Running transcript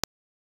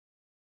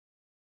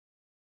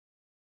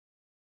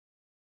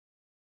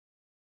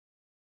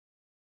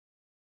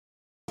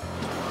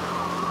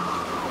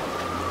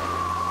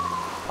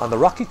On the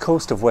rocky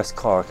coast of West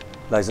Cork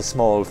lies a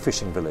small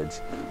fishing village,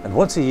 and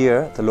once a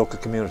year the local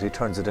community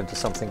turns it into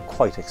something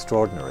quite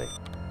extraordinary.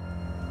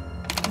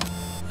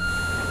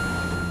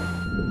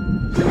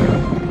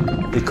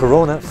 The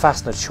Corona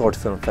Fastnet Short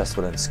Film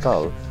Festival in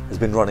Schull has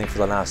been running for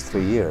the last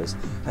 3 years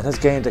and has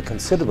gained a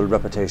considerable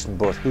reputation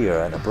both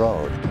here and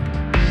abroad.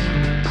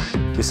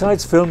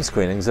 Besides film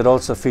screenings, it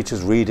also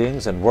features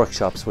readings and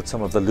workshops with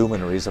some of the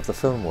luminaries of the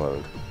film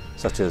world,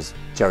 such as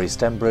Jerry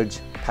Stembridge,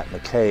 Pat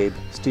McCabe,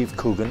 Steve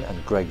Coogan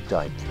and Greg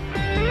Dyke.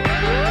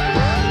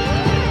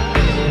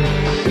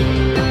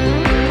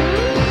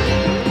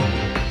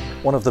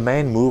 One of the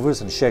main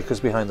movers and shakers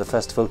behind the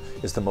festival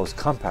is the most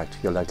compact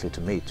you're likely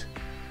to meet.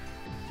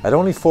 At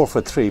only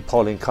 4'3",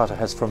 Pauline Cotter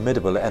has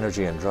formidable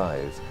energy and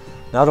drive,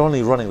 not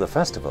only running the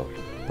festival,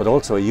 but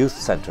also a youth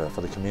centre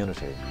for the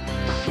community.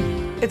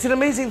 It's an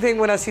amazing thing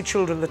when I see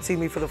children that see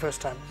me for the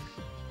first time.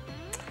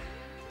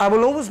 I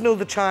will always know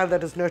the child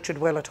that is nurtured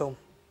well at home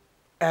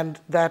and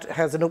that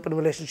has an open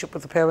relationship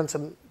with the parents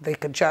and they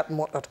can chat and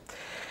whatnot.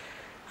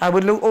 I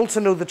will also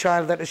know the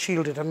child that is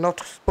shielded and not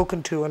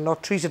spoken to and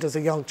not treated as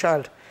a young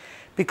child,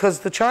 because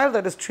the child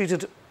that is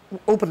treated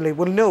openly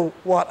will know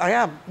what I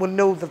am, will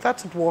know that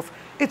that's a dwarf.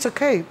 It's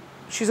okay,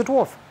 she's a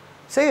dwarf.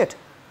 Say it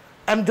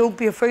and don't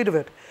be afraid of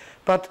it.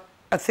 But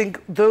I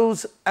think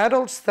those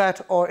adults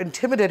that are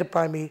intimidated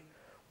by me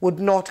would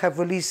not have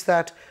released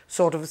that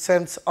sort of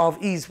sense of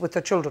ease with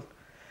their children.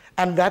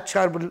 And that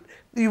child will,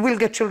 you will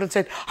get children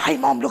saying, "Hi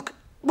mom, look,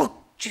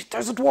 geez,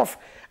 there's a dwarf."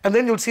 And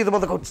then you'll see the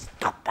mother go,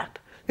 "Stop that,"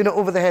 you know,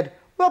 over the head.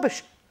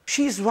 Rubbish.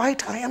 She's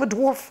right, I am a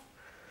dwarf.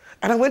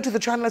 And I went to the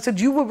child and I said,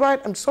 "You were right,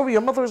 I'm sorry,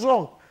 your mother is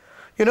wrong."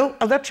 You know,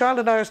 and that child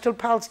and I are still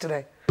pals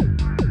today.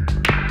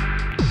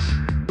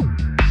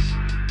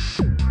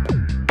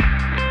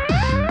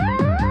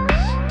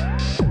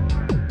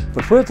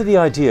 But where did the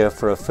idea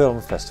for a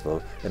film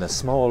festival in a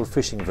small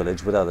fishing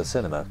village without a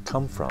cinema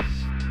come from?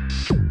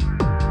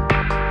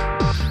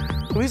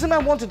 The reason I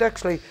wanted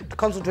actually to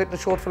concentrate on the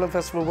short film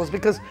festival was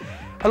because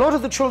a lot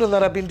of the children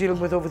that I've been dealing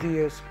with over the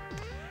years,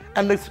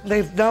 and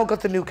they've now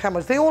got the new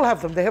cameras, they all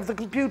have them, they have the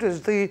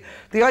computers, the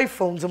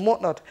iPhones and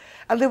whatnot,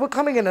 and they were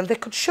coming in and they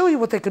could show you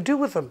what they could do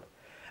with them.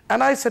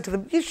 And I said to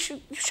them, you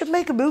should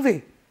make a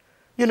movie.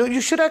 You know, you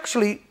should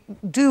actually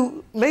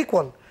make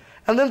one.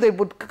 And then they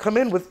would come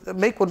in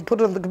make one,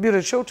 put it on the computer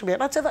and show it to me.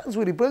 And I'd say, "That was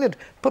really brilliant,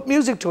 put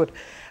music to it."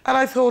 And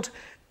I thought,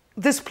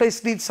 this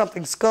place needs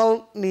something,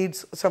 Schull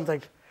needs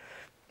something.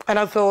 And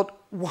I thought,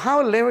 well,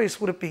 how hilarious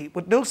would it be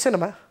with no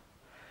cinema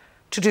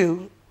to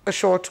do a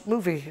short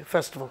movie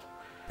festival?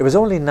 It was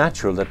only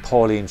natural that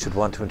Pauline should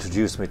want to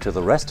introduce me to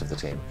the rest of the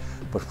team,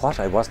 but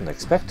what I wasn't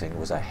expecting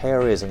was a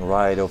hair-raising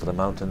ride over the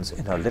mountains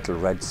in her little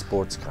red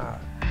sports car.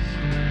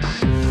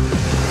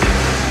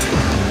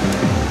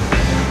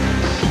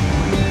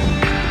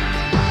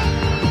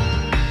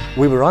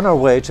 We were on our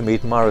way to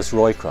meet Maurice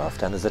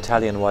Roycroft and his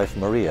Italian wife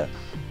Maria,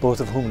 both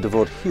of whom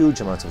devote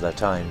huge amounts of their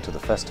time to the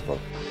festival.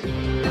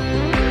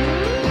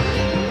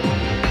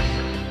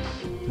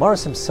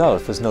 Maurice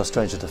himself is no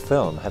stranger to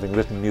film, having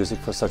written music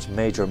for such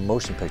major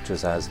motion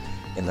pictures as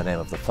In the Name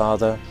of the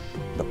Father,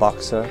 The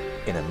Boxer,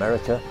 In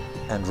America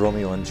and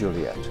Romeo and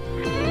Juliet.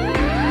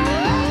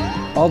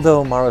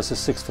 Although Maurice is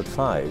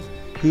 6'5",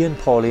 he and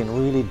Pauline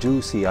really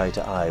do see eye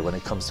to eye when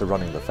it comes to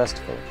running the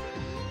festival.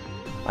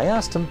 I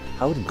asked him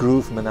how it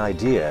grew from an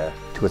idea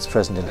to its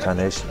present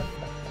incarnation.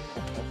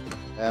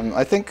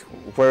 I think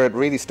where it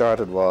really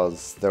started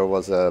was, there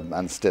was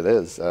and still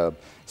is, a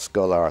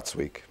Schull Arts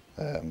Week,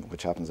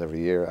 which happens every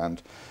year,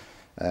 and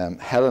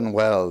Helen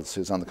Wells,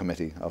 who's on the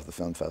committee of the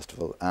film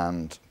festival,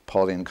 and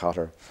Pauline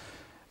Cotter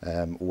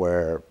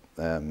were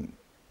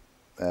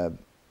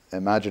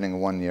imagining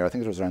one year, I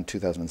think it was around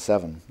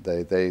 2007,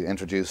 they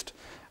introduced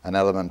an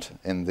element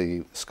in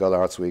the Schull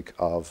Arts Week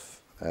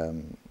of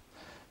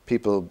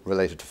people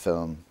related to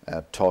film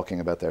talking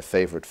about their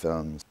favourite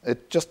films.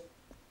 It just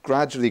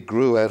gradually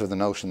grew out of the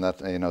notion that,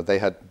 you know, they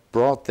had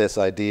brought this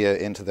idea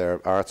into their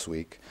Arts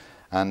Week,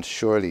 and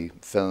surely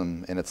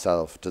film in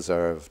itself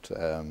deserved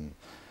you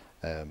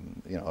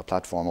know, a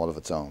platform all of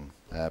its own,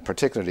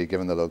 particularly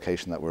given the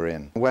location that we're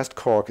in. West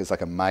Cork is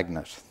like a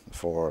magnet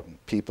for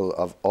people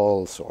of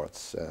all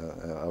sorts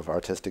of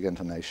artistic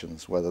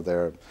inclinations, whether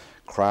they're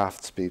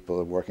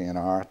craftspeople working in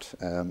art,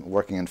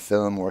 working in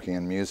film, working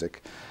in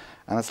music.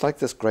 And it's like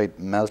this great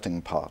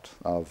melting pot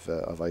of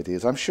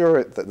ideas. I'm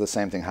sure the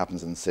same thing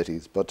happens in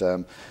cities, but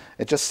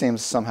it just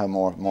seems somehow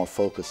more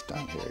focused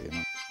down here, you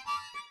know.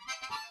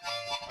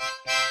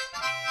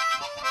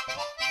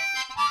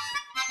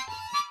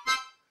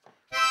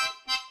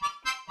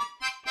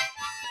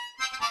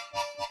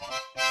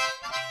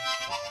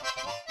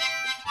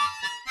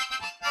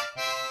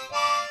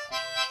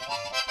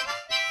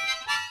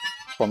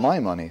 For my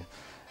money,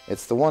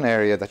 it's the one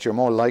area that you're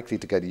more likely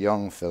to get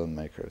young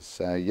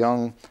filmmakers,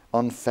 young,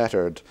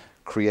 unfettered,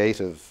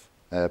 creative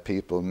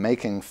people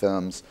making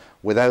films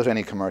without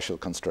any commercial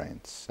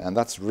constraints. And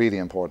that's really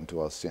important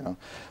to us, you know.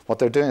 What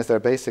they're doing is they're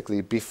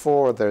basically,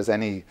 before there's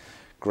any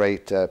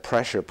great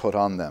pressure put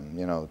on them,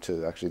 you know,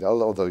 to actually,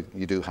 although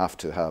you do have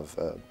to have,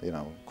 you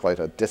know, quite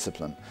a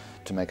discipline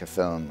to make a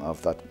film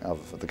of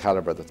the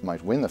calibre that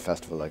might win a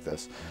festival like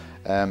this.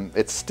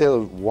 It's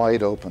still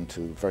wide open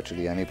to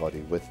virtually anybody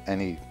with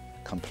any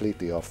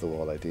completely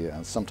off-the-wall idea,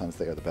 and sometimes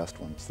they are the best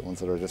ones, the ones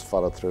that are just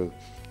followed through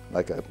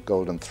like a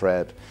golden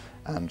thread,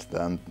 and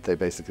then they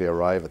basically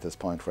arrive at this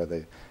point where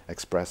they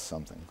express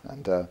something.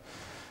 And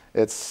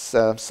it's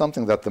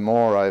something that the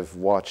more I've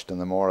watched and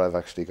the more I've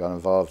actually got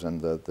involved in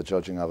the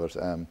judging of it,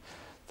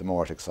 the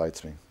more it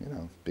excites me, you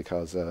know,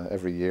 because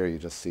every year you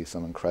just see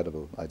some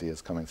incredible ideas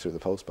coming through the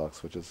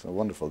postbox, which is a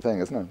wonderful thing,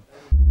 isn't it?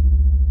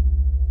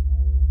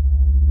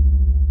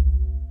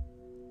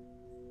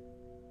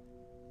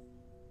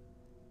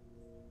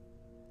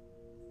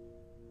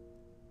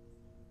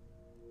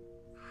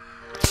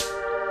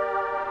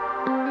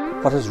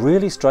 What is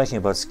really striking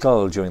about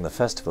Schull during the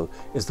festival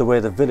is the way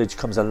the village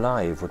comes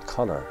alive with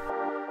colour.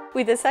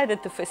 We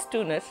decided to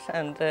festoon it,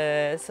 and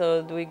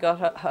so we got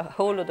a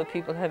whole lot of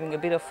people having a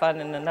bit of fun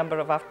in a number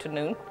of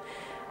afternoons,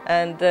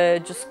 and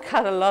just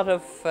cut a lot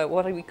of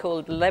what we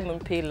call lemon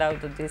peel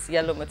out of this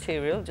yellow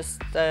material,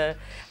 just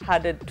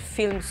added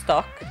film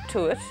stock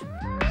to it.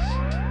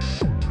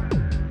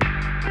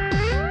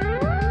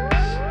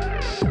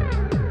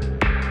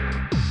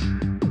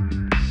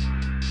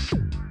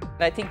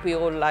 I think we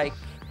all like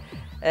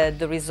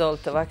the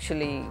result of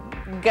actually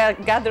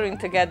gathering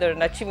together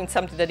and achieving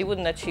something that you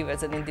wouldn't achieve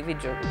as an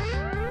individual.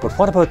 But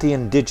what about the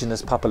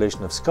indigenous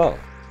population of Schull?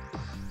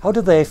 How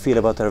do they feel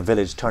about their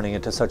village turning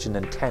into such an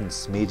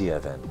intense media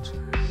event?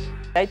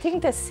 I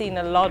think they've seen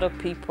a lot of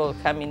people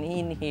coming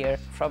in here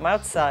from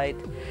outside,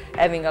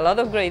 having a lot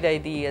of great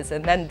ideas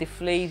and then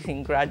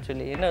deflating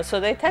gradually, you know.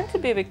 So they tend to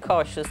be a bit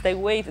cautious. They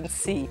wait and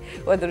see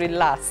whether it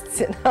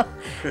lasts, you know.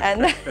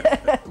 And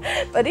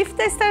but if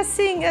they start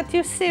seeing that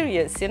you're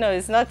serious, you know,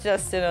 it's not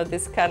just, you know,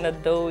 this kind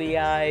of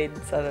doughy-eyed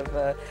sort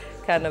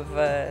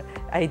of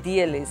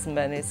idealism,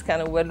 and it's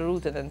kind of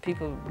well-rooted and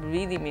people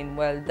really mean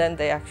well, then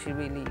they actually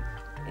really,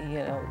 you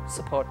know,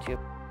 support you.